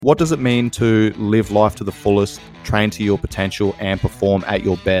What does it mean to live life to the fullest, train to your potential, and perform at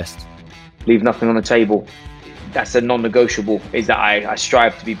your best? Leave nothing on the table. That's a non-negotiable, is that I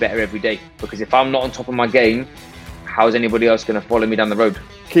strive to be better every day. Because if I'm not on top of my game, how's anybody else going to follow me down the road?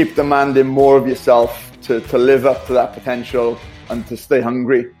 Keep demanding more of yourself to live up to that potential and to stay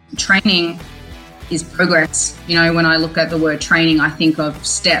hungry. Training is progress. You know, when I look at the word training, I think of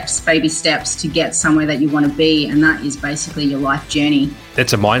steps, baby steps to get somewhere that you want to be. And that is basically your life journey.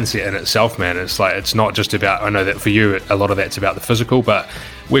 It's a mindset in itself, man. It's like, it's not just about, I know that for you, a lot of that's about the physical, but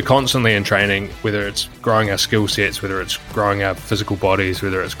we're constantly in training, whether it's growing our skill sets, whether it's growing our physical bodies,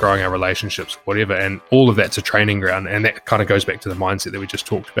 whether it's growing our relationships, whatever. And all of that's a training ground. And that kind of goes back to the mindset that we just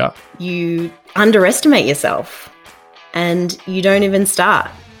talked about. You underestimate yourself and you don't even start.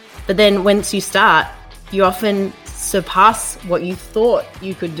 But then once you start, you often surpass what you thought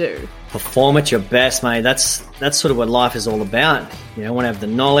you could do. Perform at your best, mate. That's sort of what life is all about. You know, you want to have the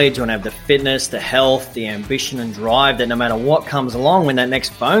knowledge, you want to have the fitness, the health, the ambition and drive that no matter what comes along, when that next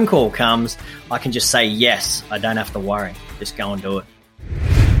phone call comes, I can just say yes. I don't have to worry. Just go and do it.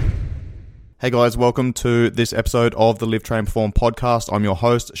 Hey guys, welcome to this episode of the Live Train Perform podcast. I'm your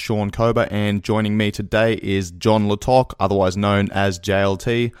host, Sean Kober, and joining me today is John Latoc, otherwise known as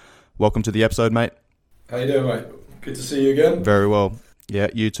JLT. Welcome to the episode, mate. How you doing, mate? Good to see you again. Very well. Yeah,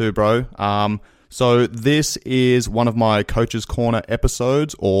 you too, bro. So this is one of my Coach's Corner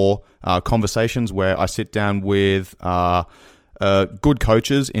episodes or conversations where I sit down with good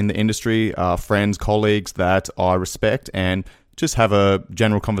coaches in the industry, friends, colleagues that I respect, and just have a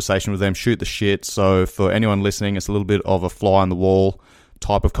general conversation with them, shoot the shit. So for anyone listening, it's a little bit of a fly on the wall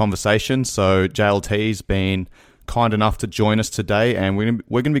type of conversation. So JLT's been kind enough to join us today, and we're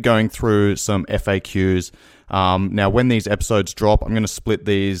going to be going through some FAQs. Now, when these episodes drop, I'm going to split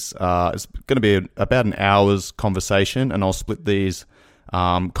these. It's going to be about an hour's conversation, and I'll split these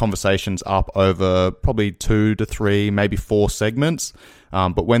conversations up over probably 2 to 3, maybe 4 segments.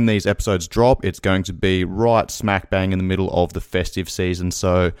 But when these episodes drop, it's going to be right smack bang in the middle of the festive season.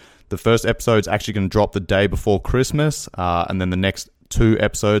 So the first episode's actually going to drop the day before Christmas, and then the next 2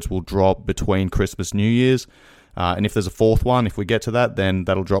 episodes will drop between Christmas, New Year's. And if there's a fourth one, if we get to that, then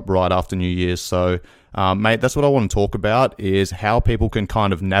that'll drop right after New Year's. So, mate, that's what I want to talk about, is how people can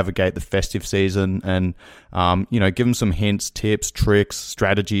kind of navigate the festive season and, give them some hints, tips, tricks,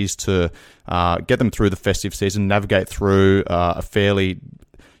 strategies to get them through the festive season, navigate through a fairly,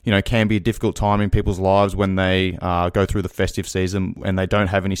 can be a difficult time in people's lives when they go through the festive season and they don't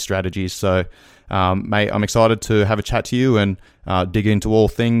have any strategies. So, mate, I'm excited to have a chat to you and dig into all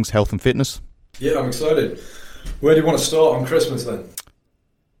things health and fitness. Yeah, I'm excited. Where do you want to start on Christmas then?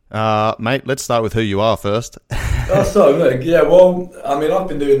 Mate, let's start with who you are first. Yeah, well, I mean, I've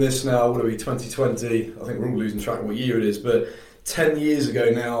been doing this now, 2020? I think we're all losing track of what year it is, but 10 years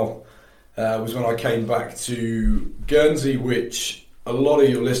ago now was when I came back to Guernsey, which a lot of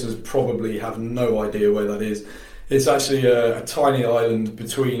your listeners probably have no idea where that is. It's actually a tiny island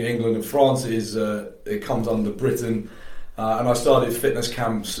between England and France. It comes under Britain. And I started fitness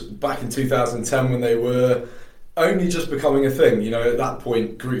camps back in 2010 when they were only just becoming a thing. At that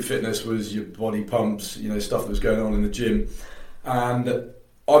point, group fitness was your body pumps, stuff that was going on in the gym. And I've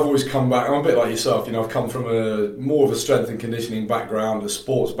always come back, I'm a bit like yourself, I've come from more of a strength and conditioning background, a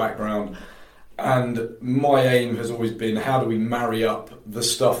sports background. And my aim has always been, how do we marry up the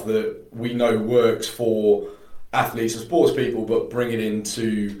stuff that we know works for athletes and sports people, but bring it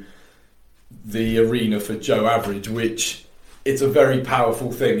into the arena for Joe Average, which it's a very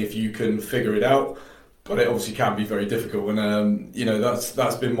powerful thing if you can figure it out, but it obviously can be very difficult. And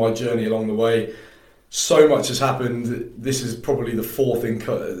that's been my journey along the way. So much has happened. This is probably the fourth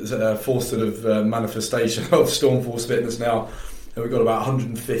sort of manifestation of Stormforce Fitness now. And we've got about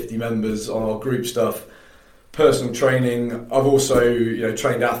 150 members on our group stuff. Personal training. I've also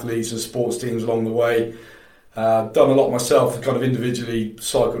trained athletes and sports teams along the way. Done a lot myself, kind of individually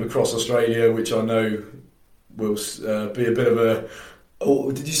cycled across Australia, which I know will be a bit of a...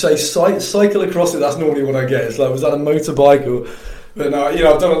 Oh, did you say cycle across it? That's normally what I get. It's like, was that a motorbike? But no,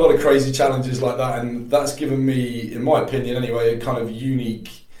 I've done a lot of crazy challenges like that, and that's given me, in my opinion anyway, a kind of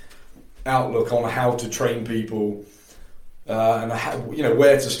unique outlook on how to train people, and how,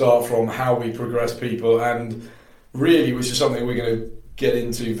 where to start from, how we progress people, and really, which is something we're going to get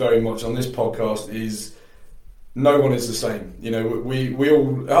into very much on this podcast, is no one is the same. We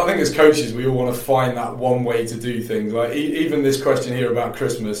all, I think as coaches, we all want to find that one way to do things. Like even this question here about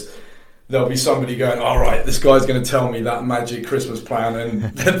Christmas, there'll be somebody going, all right, this guy's going to tell me that magic Christmas plan, and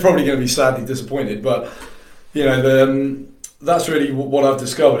they're probably going to be sadly disappointed. But, that's really what I've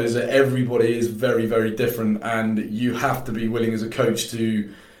discovered, is that everybody is very, very different, and you have to be willing as a coach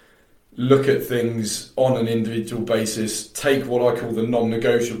to look at things on an individual basis, take what I call the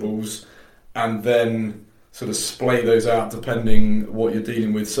non-negotiables, and then sort of splay those out depending what you're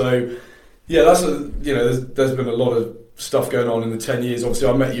dealing with. So yeah, there's been a lot of stuff going on in the 10 years. Obviously,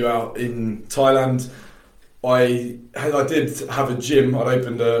 I met you out in Thailand. I did have a gym. I'd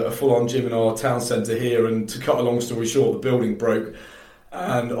opened a full-on gym in our town centre here, and to cut a long story short, the building broke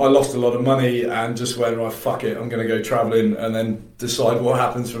and I lost a lot of money and just went, right, fuck it, I'm going to go travelling and then decide what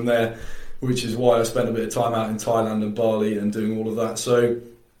happens from there, which is why I spent a bit of time out in Thailand and Bali and doing all of that. So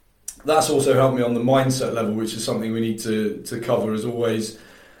that's also helped me on the mindset level, which is something we need to cover as always.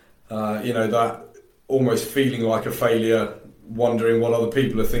 That almost feeling like a failure, wondering what other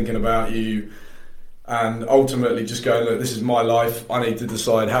people are thinking about you, and ultimately just going, look, this is my life. I need to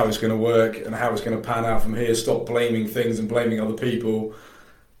decide how it's going to work and how it's going to pan out from here. Stop blaming things and blaming other people,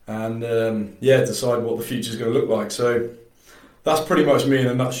 and decide what the future is going to look like. So that's pretty much me in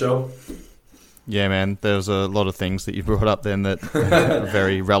a nutshell. Yeah, man, there's a lot of things that you brought up then that are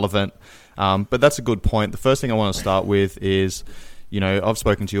very relevant. But that's a good point. The first thing I want to start with is, I've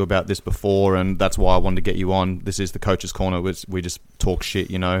spoken to you about this before, and that's why I wanted to get you on. This is the Coach's Corner, which we just talk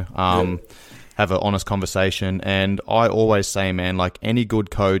shit, have an honest conversation. And I always say, man, like any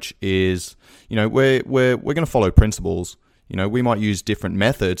good coach is, we're going to follow principles. We might use different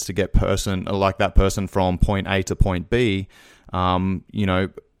methods to get that person from point A to point B. We're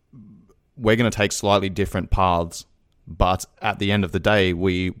going to take slightly different paths, but at the end of the day,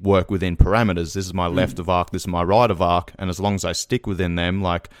 we work within parameters. This is my left of arc, this is my right of arc, and as long as I stick within them,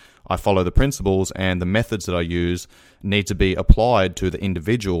 like I follow the principles, and the methods that I use need to be applied to the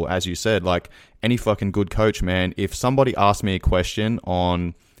individual. As you said, like any fucking good coach, man, if somebody asks me a question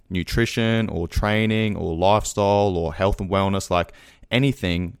on nutrition or training or lifestyle or health and wellness, like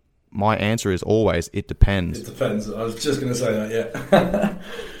anything, my answer is always, it depends. It depends. I was just going to say that, yeah.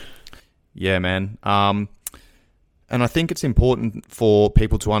 Yeah, man. And I think it's important for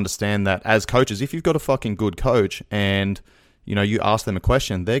people to understand that as coaches, if you've got a fucking good coach and, you ask them a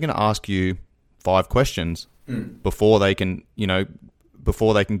question, they're going to ask you 5 questions before they can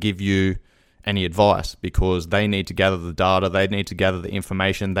give you any advice, because they need to gather the data, they need to gather the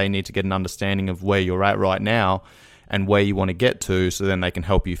information, they need to get an understanding of where you're at right now and where you want to get to, so then they can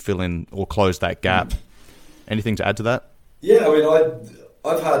help you fill in or close that gap. Anything to add to that? Yeah, I mean,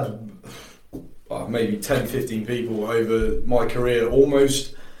 I've had maybe 10, 15 people over my career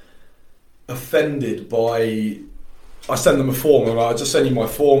almost offended by, I send them a form, and I just send you my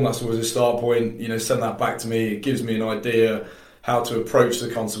form, that's always a start point, send that back to me, it gives me an idea how to approach the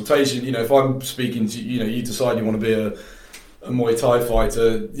consultation. If I'm speaking to, you decide you want to be a Muay Thai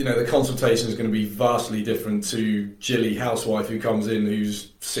fighter, the consultation is going to be vastly different to Jilly housewife who comes in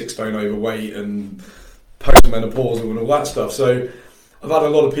who's 6 stone overweight and postmenopausal and all that stuff. So I've had a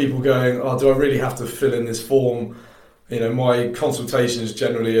lot of people going, do I really have to fill in this form? My consultations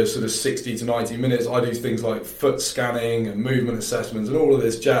generally are sort of 60 to 90 minutes. I do things like foot scanning and movement assessments and all of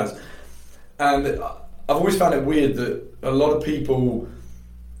this jazz. And I've always found it weird that a lot of people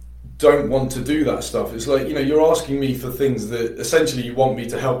don't want to do that stuff. It's like, you're asking me for things that essentially you want me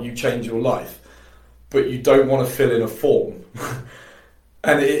to help you change your life, but you don't want to fill in a form.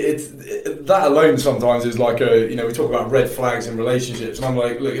 And it's that alone sometimes is like we talk about red flags in relationships, and I'm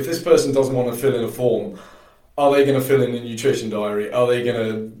like, look, if this person doesn't want to fill in a form, are they going to fill in a nutrition diary? Are they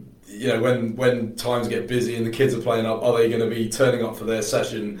going to, when times get busy and the kids are playing up, are they going to be turning up for their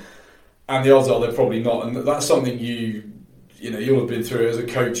session? And the odds are they're probably not. And that's something you'll have been through as a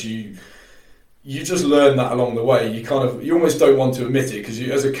coach. You just learn that along the way. You almost don't want to admit it, because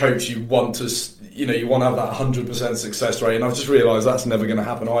as a coach you want to have that 100% success rate, and I've just realised that's never going to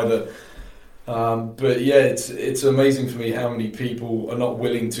happen either. But yeah, it's amazing for me how many people are not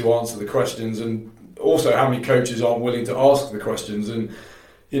willing to answer the questions, and also how many coaches aren't willing to ask the questions. And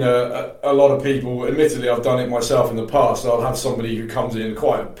a lot of people, admittedly I've done it myself in the past, I'll have somebody who comes in,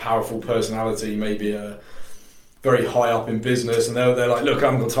 quite a powerful personality, maybe very high up in business, and they're like, look,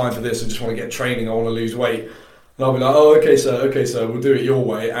 I haven't got time for this, I just want to get training, I want to lose weight. And I'll be like, oh, okay sir, we'll do it your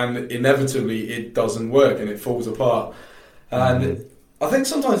way. And inevitably it doesn't work and it falls apart. And I think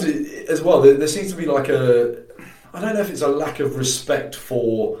sometimes as well, there seems to be like I don't know if it's a lack of respect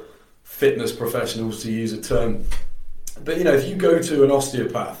for fitness professionals, to use a term. But if you go to an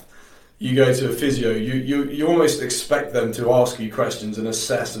osteopath, you go to a physio, you almost expect them to ask you questions and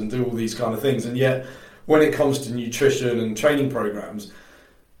assess and do all these kind of things. And yet when it comes to nutrition and training programs,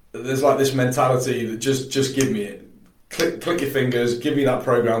 there's like this mentality that just give me it. Click your fingers, give me that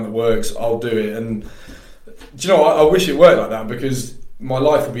program that works, I'll do it. And do you know, I wish it worked like that, because my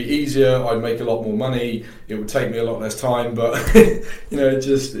life would be easier. I'd make a lot more money. It would take me a lot less time, but it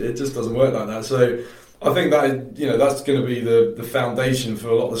just doesn't work like that. So I think that that's going to be the foundation for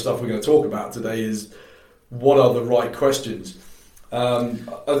a lot of the stuff we're going to talk about today. Is what are the right questions? Do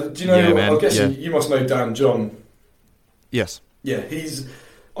you know? Yeah, man. I'm guessing you must know Dan John. Yes. Yeah,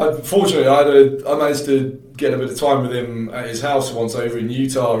 fortunately, I managed to get a bit of time with him at his house once over in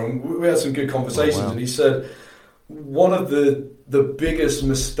Utah, and we had some good conversations. Oh, wow. And he said one of the biggest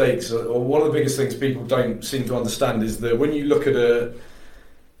mistakes, or one of the biggest things people don't seem to understand, is that when you look at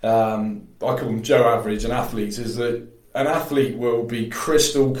I call them Joe Average, an athlete, is that an athlete will be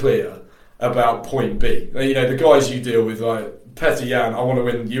crystal clear about point B. The guys you deal with, like Petr Yan, I want to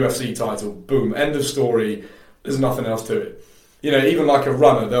win UFC title, boom, end of story. There's nothing else to it. Even like a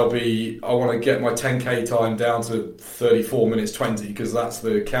runner, they'll be, I want to get my 10k time down to 34 minutes 20 because that's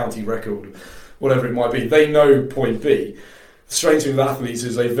the county record, whatever it might be. They know point B. The strange thing with athletes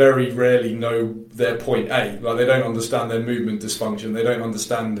is they very rarely know their point A. Like, they don't understand their movement dysfunction. They don't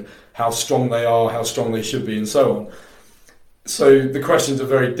understand how strong they are, how strong they should be, and so on. So the questions are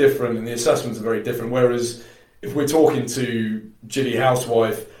very different and the assessments are very different. Whereas if we're talking to Gilly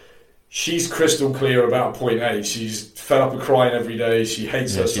Housewife, she's crystal clear about point A. She's fed up with crying every day. She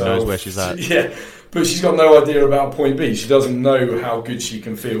hates herself. She knows where she's at. Yeah, but she's got no idea about point B. She doesn't know how good she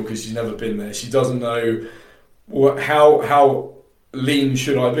can feel because she's never been there. She doesn't know how lean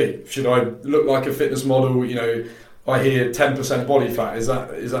should I be? Should I look like a fitness model? I hear 10% body fat. Is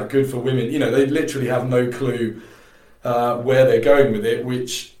that good for women? They literally have no clue where they're going with it.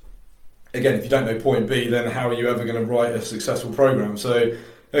 Which, again, if you don't know point B, then how are you ever going to write a successful program? So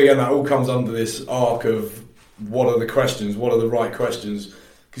again, that all comes under this arc of what are the questions, what are the right questions,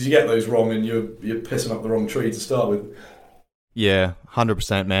 because you get those wrong and you're pissing up the wrong tree to start with. Yeah,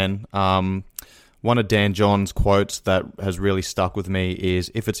 100%, man. One of Dan John's quotes that has really stuck with me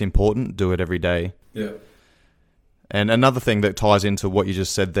is, if it's important, do it every day. Yeah. And another thing that ties into what you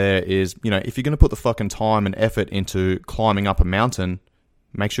just said there is, if you're going to put the fucking time and effort into climbing up a mountain,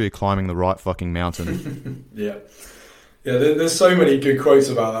 make sure you're climbing the right fucking mountain. Yeah. Yeah, there's so many good quotes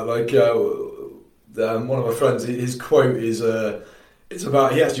about that. Like, one of my friends, his quote is, it's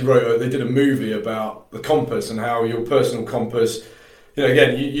about, he actually they did a movie about the compass and how your personal compass,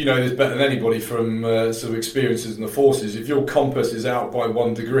 again, you know this better than anybody from sort of experiences in the forces. If your compass is out by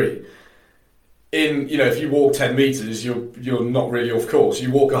 1 degree, if you walk 10 meters, you're not really off course.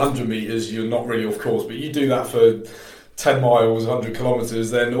 You walk 100 meters, you're not really off course. But you do that for 10 miles, 100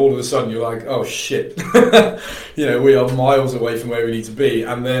 kilometers, then all of a sudden you're like, oh shit, we are miles away from where we need to be.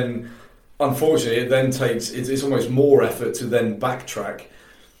 And then, unfortunately, it then takes, it's almost more effort to then backtrack.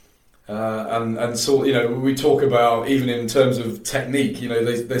 And so, we talk about, even in terms of technique,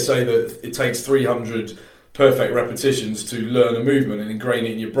 they say that it takes 300 perfect repetitions to learn a movement and ingrain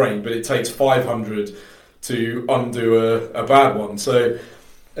it in your brain, but it takes 500 to undo a bad one. So,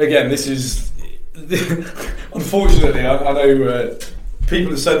 again, this is... Unfortunately, I know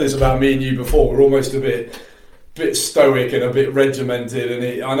people have said this about me and you before. We're almost a bit stoic and a bit regimented,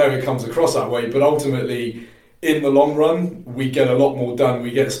 and I know it comes across that way. But ultimately, in the long run, we get a lot more done.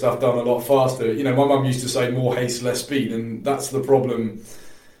 We get stuff done a lot faster. My mum used to say, "More haste, less speed," and that's the problem.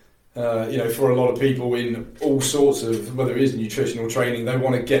 For a lot of people in all sorts of, whether it is nutritional training, they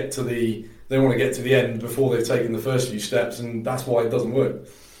want to get to the end before they've taken the first few steps, and that's why it doesn't work.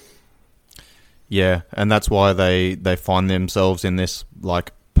 Yeah, and that's why they find themselves in this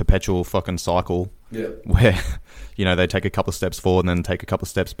like perpetual fucking cycle. Yeah. Where, they take a couple of steps forward and then take a couple of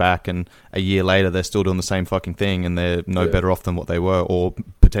steps back, and a year later they're still doing the same fucking thing, and they're no better off than what they were, or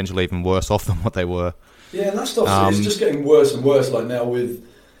potentially even worse off than what they were. Yeah, and that stuff is just getting worse and worse. Like now with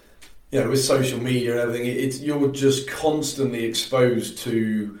social media and everything, you're just constantly exposed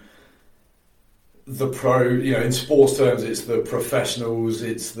to the pro, in sports terms, it's the professionals,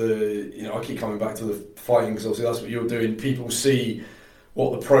 it's the, I keep coming back to the fighting because obviously that's what you're doing. People see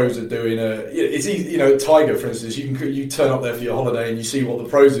what the pros are doing. It's easy, Tiger, for instance, you turn up there for your holiday and you see what the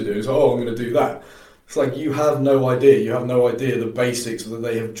pros are doing. It's like, oh, I'm going to do that. It's like, you have no idea. You have no idea the basics that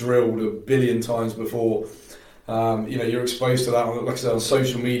they have drilled 1 billion times before. You're exposed to that, like I said, on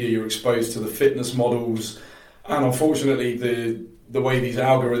social media, you're exposed to the fitness models. And unfortunately, the way these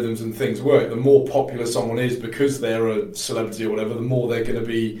algorithms and things work, the more popular someone is because they're a celebrity or whatever, the more they're going to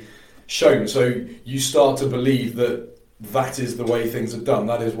be shown. So you start to believe that is the way things are done.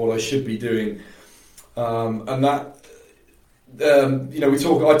 That is what I should be doing. And that,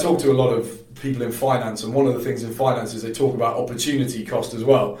 I talk to a lot of people in finance, and one of the things in finance is they talk about opportunity cost as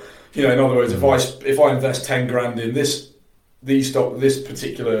well. In other words, if I invest 10 grand in this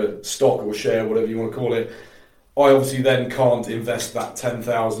particular stock or share, whatever you want to call it, I obviously then can't invest that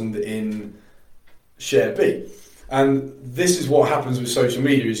 10,000 in share B. And this is what happens with social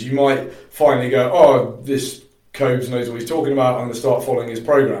media, is you might finally go, oh, this Cobes knows what he's talking about, I'm going to start following his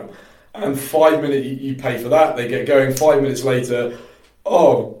program. And 5 minutes, you pay for that, they get going. 5 minutes later,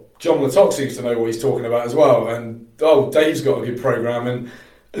 oh, John Latok seems to know what he's talking about as well. And, oh, Dave's got a good program. And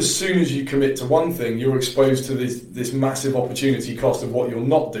as soon as you commit to one thing, you're exposed to this massive opportunity cost of what you're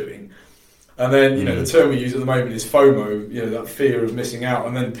not doing. And then, you know, the term we use at the moment is FOMO, you know, that fear of missing out.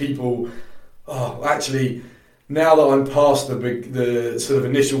 And then people, oh, actually, now that I'm past the sort of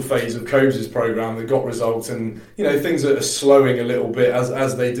initial phase of Cobes' program that got results, and, you know, things that are slowing a little bit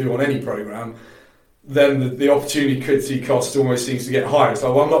as they do on any program, then the opportunity cost almost seems to get higher.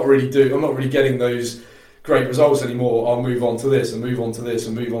 So I'm not really getting those great results anymore. I'll move on to this and move on to this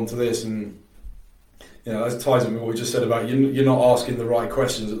and move on to this. And, you know, that ties in with what we just said about you're not asking the right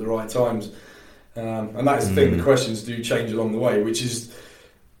questions at the right times. And that is the thing, the questions do change along the way, which is,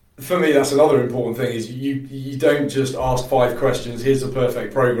 for me, that's another important thing, is you don't just ask 5 questions, here's a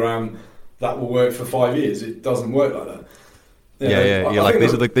perfect program that will work for 5 years. It doesn't work like that. You're like,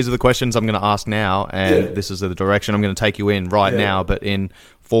 these are the questions I'm going to ask now, and this is the direction I'm going to take you in right now, but in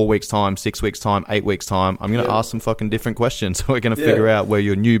 4 weeks' time, 6 weeks' time, 8 weeks' time, I'm going to ask some fucking different questions. So we're going to figure out where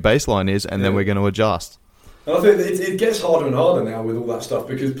your new baseline is, and then we're going to adjust. And I think it gets harder and harder now with all that stuff,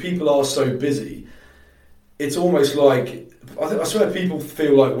 because people are so busy. It's almost like, I swear people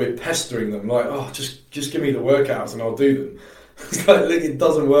feel like we're pestering them, like, oh, just give me the workouts and I'll do them. It's like, it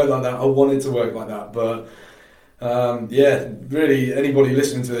doesn't work like that. I want it to work like that, but really, anybody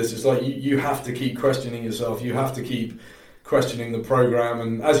listening to this, it's like you have to keep questioning yourself. You have to keep questioning the program,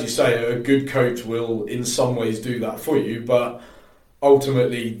 and as you say, a good coach will in some ways do that for you, but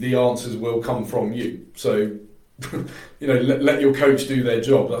ultimately the answers will come from you. So, you know, let your coach do their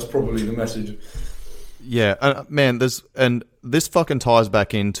job. That's probably the message. Yeah, man, this fucking ties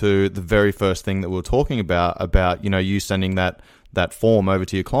back into the very first thing that we were talking about, you know, you sending that form over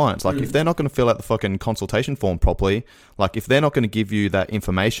to your clients. Like, if they're not going to fill out the fucking consultation form properly, like, if they're not going to give you that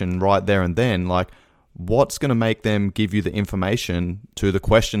information right there and then, like, what's going to make them give you the information to the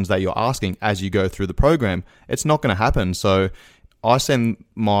questions that you're asking as you go through the program? It's not going to happen. So I send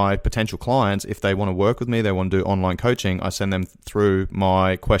my potential clients, if they want to work with me, they want to do online coaching, I send them through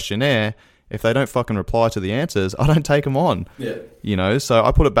my questionnaire. If they don't fucking reply to the answers, I don't take them on. Yeah. You know, so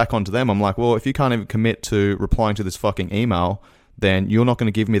I put it back onto them. I'm like, well, if you can't even commit to replying to this fucking email, then you're not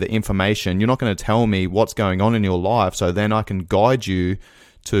going to give me the information. You're not going to tell me what's going on in your life, so then I can guide you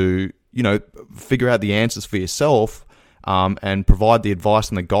to, you know, figure out the answers for yourself, and provide the advice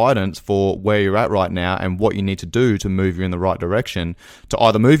and the guidance for where you're at right now and what you need to do to move you in the right direction, to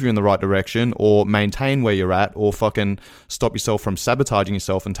either move you in the right direction or maintain where you're at, or fucking stop yourself from sabotaging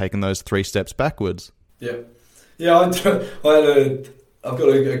yourself and taking those 3 steps backwards. Yeah. I've got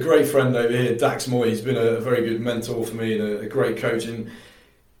a great friend over here, Dax Moy. He's been a very good mentor for me and a great coach. And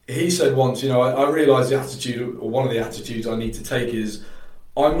he said once, you know, I realised the attitude, or one of the attitudes I need to take is,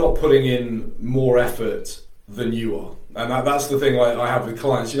 I'm not putting in more effort than you are. And that's the thing I have with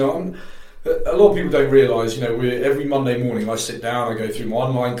clients. You know, a lot of people don't realise, you know, every Monday morning I sit down, I go through my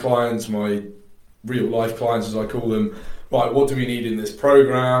online clients, my real life clients as I call them. Right, what do we need in this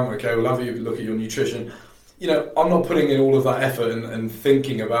program? Okay, we'll have a look at your nutrition. You know, I'm not putting in all of that effort and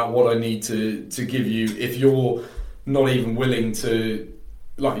thinking about what I need to give you if you're not even willing to,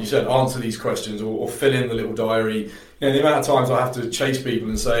 like you said, answer these questions or fill in the little diary. You know, the amount of times I have to chase people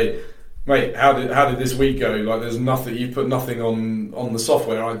and say, mate, how did this week go? Like, there's nothing, you've put nothing on the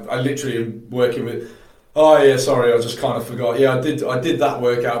software. I literally am working with, oh yeah, sorry, I just kind of forgot. Yeah, I did that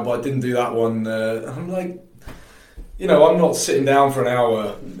workout, but I didn't do that one. I'm like, you know, I'm not sitting down for an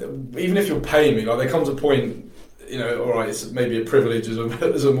hour. Even if you're paying me, like, there comes a point, you know, all right, it's maybe a privilege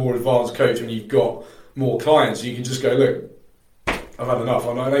as a more advanced coach when you've got more clients. You can just go, look, I've had enough.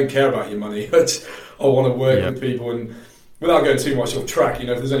 I don't care about your money. I want to work with people. And without going too much off track, you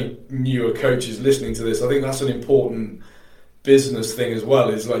know, if there's any newer coaches listening to this, I think that's an important business thing as well,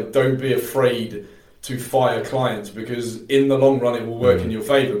 is like, don't be afraid to fire clients, because in the long run it will work in your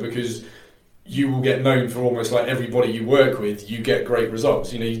favour, because you will get known for almost like everybody you work with, you get great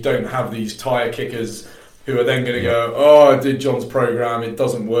results. You know, you don't have these tire kickers who are then going to go, oh, I did John's program, it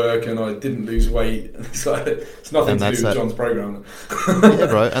doesn't work, and I didn't lose weight. It's like, it's nothing to do with John's program. Yeah,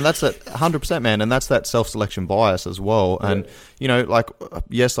 bro, and that's that 100%, man, and that's that self-selection bias as well. And, you know, like,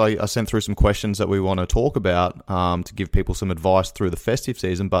 yes, I sent through some questions that we want to talk about to give people some advice through the festive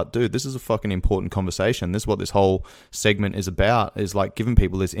season, but, dude, this is a fucking important conversation. This is what this whole segment is about, is, like, giving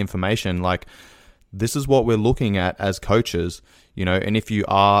people this information. Like, this is what we're looking at as coaches, you know, and if you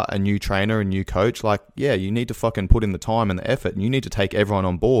are a new trainer, a new coach, like, yeah, you need to fucking put in the time and the effort, and you need to take everyone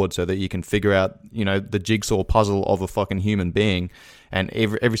on board so that you can figure out, you know, the jigsaw puzzle of a fucking human being, and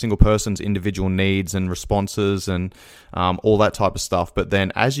every single person's individual needs and responses and all that type of stuff. But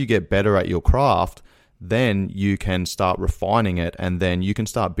then as you get better at your craft, then you can start refining it, and then you can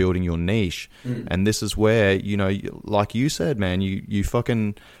start building your niche. And this is where, you know, like you said, man, you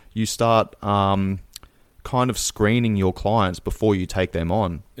start kind of screening your clients before you take them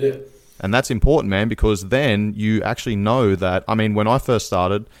on. Yeah. And that's important, man, because then you actually know that, I mean, when I first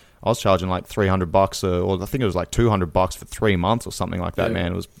started, I was charging like $300 or I think it was like $200 for 3 months or something like that,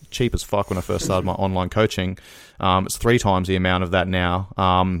 man. It was cheap as fuck when I first started my online coaching. It's 3 times the amount of that now.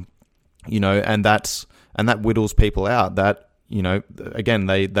 You know, and that whittles people out. That, you know, again,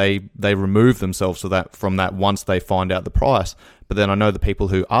 they remove themselves from that once they find out the price. But then I know the people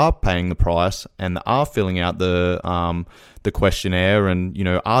who are paying the price and are filling out the questionnaire and, you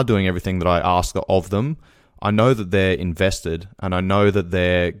know, are doing everything that I ask of them, I know that they're invested, and I know that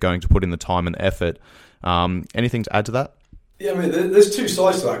they're going to put in the time and effort. Anything to add to that? Yeah, I mean, there's 2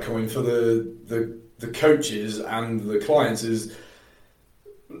 sides to that coin for the coaches and the clients. Is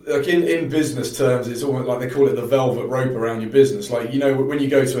like in business terms, it's almost like they call it the velvet rope around your business. Like, you know, when you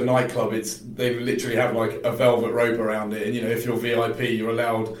go to a nightclub, they literally have like a velvet rope around it, and, you know, if you're VIP, you're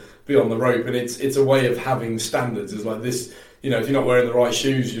allowed to be on the rope, and it's a way of having standards. It's like this, you know, if you're not wearing the right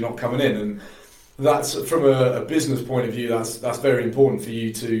shoes, you're not coming in, and that's from a business point of view. That's very important for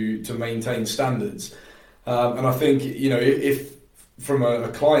you to maintain standards. And I think, you know, if from a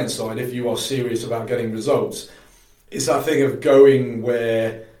client side, if you are serious about getting results, it's that thing of going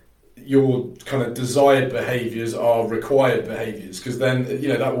where your kind of desired behaviours are required behaviours, because then, you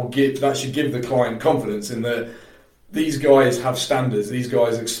know, that should give the client confidence in that these guys have standards, these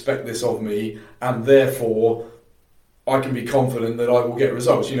guys expect this of me, and therefore I can be confident that I will get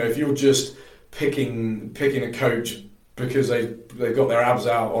results. You know, if you're just picking a coach because they've got their abs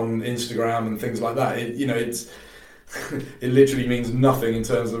out on Instagram and things like that, it literally means nothing in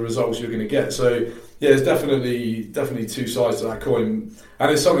terms of the results you're going to get. So yeah, there's definitely 2 sides to that coin,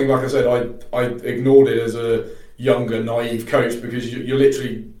 and it's something, like I said, I ignored it as a younger, naive coach, because you're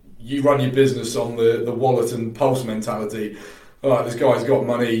literally, you run your business on the wallet and pulse mentality. All right, this guy's got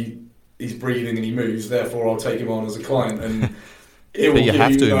money, he's breathing and he moves, therefore I'll take him on as a client. And but you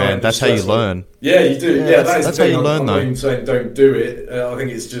have to, man. That's how you learn. Yeah, you do. Yeah, that's how you learn, though. I'm not even saying don't do it. I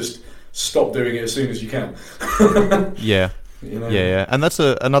think it's just stop doing it as soon as you can. Yeah. You know? Yeah, and that's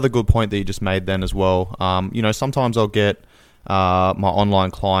another good point that you just made then as well. You know, sometimes I'll get my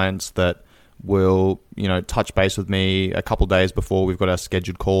online clients that will, you know, touch base with me a couple of days before we've got our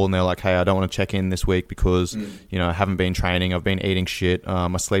scheduled call, and they're like, hey, I don't want to check in this week because, you know, I haven't been training, I've been eating shit,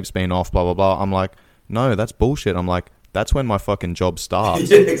 my sleep's been off, blah, blah, blah. I'm like, no, that's bullshit. I'm like, that's when my fucking job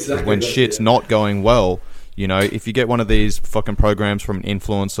starts. Yeah, exactly. When shit's not going well. You know, if you get one of these fucking programs from an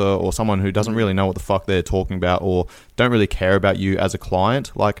influencer or someone who doesn't really know what the fuck they're talking about or don't really care about you as a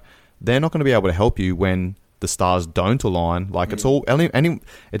client, like, they're not going to be able to help you when the stars don't align. Like,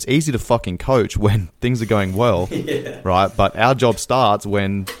 it's easy to fucking coach when things are going well, right? But our job starts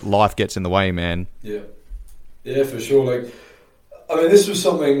when life gets in the way, man. Yeah, for sure. Like, I mean, this was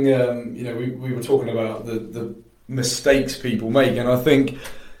something, you know, we were talking about the mistakes people make, and I think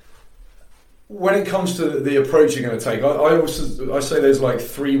when it comes to the approach you're going to take, I say there's like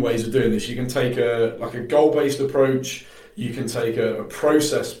 3 ways of doing this. You can take a goal-based approach, you can take a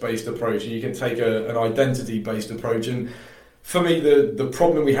process-based approach, and you can take an identity-based approach. And for me, the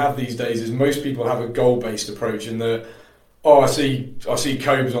problem we have these days is most people have a goal-based approach in that, I see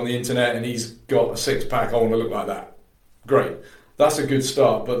Cobes on the internet and he's got a 6-pack, I want to look like that. Great. That's a good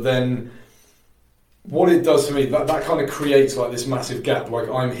start. But then what it does for me, that kind of creates like this massive gap. Like,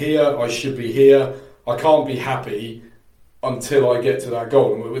 I'm here, I should be here, I can't be happy until I get to that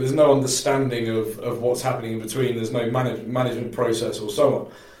goal. There's no understanding of what's happening in between. There's no management process or so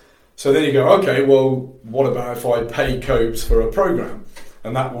on. So then you go, okay, well, what about if I pay Cobes for a program?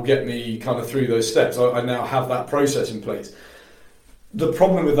 And that will get me kind of through those steps. I now have that process in place. The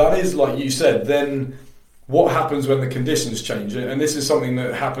problem with that is, like you said, then what happens when the conditions change? And this is something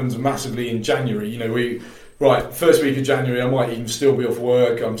that happens massively in January. You know, first week of January, I might even still be off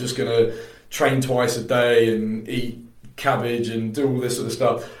work. I'm just going to train twice a day and eat cabbage and do all this sort of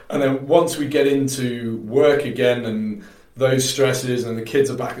stuff. And then once we get into work again and those stresses and the kids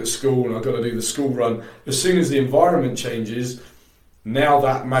are back at school and I've got to do the school run, as soon as the environment changes, now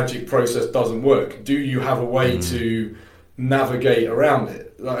that magic process doesn't work. Do you have a way to navigate around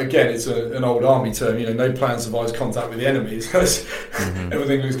it? Like, again, it's an old army term, you know, no plan survives contact with the enemy.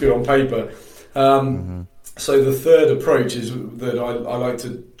 Everything looks good on paper. So the third approach is that I like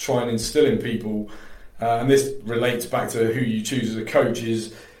to try and instill in people, and this relates back to who you choose as a coach,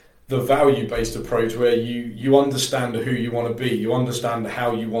 is the value-based approach, where you understand who you want to be, you understand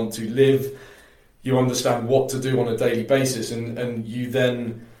how you want to live, you understand what to do on a daily basis, and you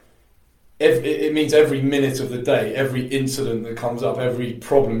then, it means every minute of the day, every incident that comes up, every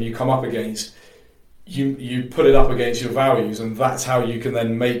problem you come up against, you put it up against your values, and that's how you can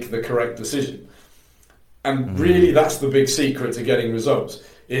then make the correct decision. And really, that's the big secret to getting results,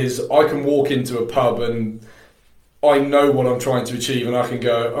 is I can walk into a pub and I know what I'm trying to achieve, and I can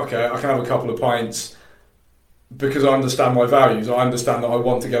go, okay, I can have a couple of pints because I understand my values. I understand that I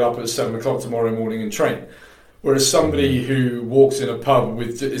want to get up at 7 o'clock tomorrow morning and train. Whereas somebody who walks in a pub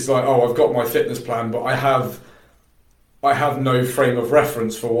with, it's like, oh, I've got my fitness plan, but I have no frame of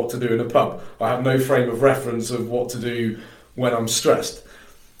reference for what to do in a pub. I have no frame of reference of what to do when I'm stressed.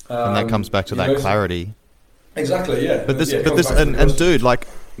 And that comes back to that clarity. Exactly, yeah. But dude, like,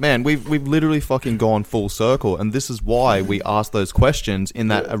 man, we've literally fucking gone full circle, and this is why we ask those questions in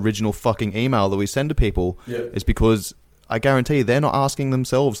that original fucking email that we send to people. Is because I guarantee they're not asking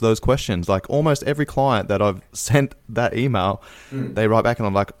themselves those questions. Like, almost every client that I've sent that email, they write back and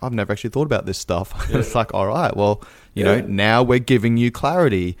I'm like, I've never actually thought about this stuff. It's like, all right, well, you know, now we're giving you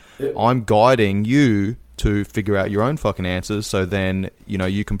clarity. I'm guiding you to figure out your own fucking answers, so then, you know,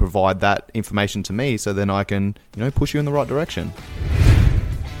 you can provide that information to me, so then I can, you know, push you in the right direction.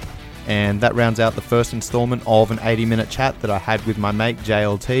 And that rounds out the first installment of an 80-minute chat that I had with my mate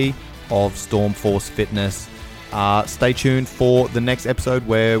JLT of Stormforce Fitness. Stay tuned for the next episode,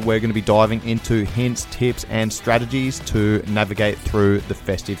 where we're going to be diving into hints, tips, and strategies to navigate through the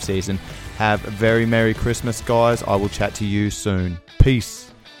festive season. Have a very Merry Christmas, guys. I will chat to you soon. Peace.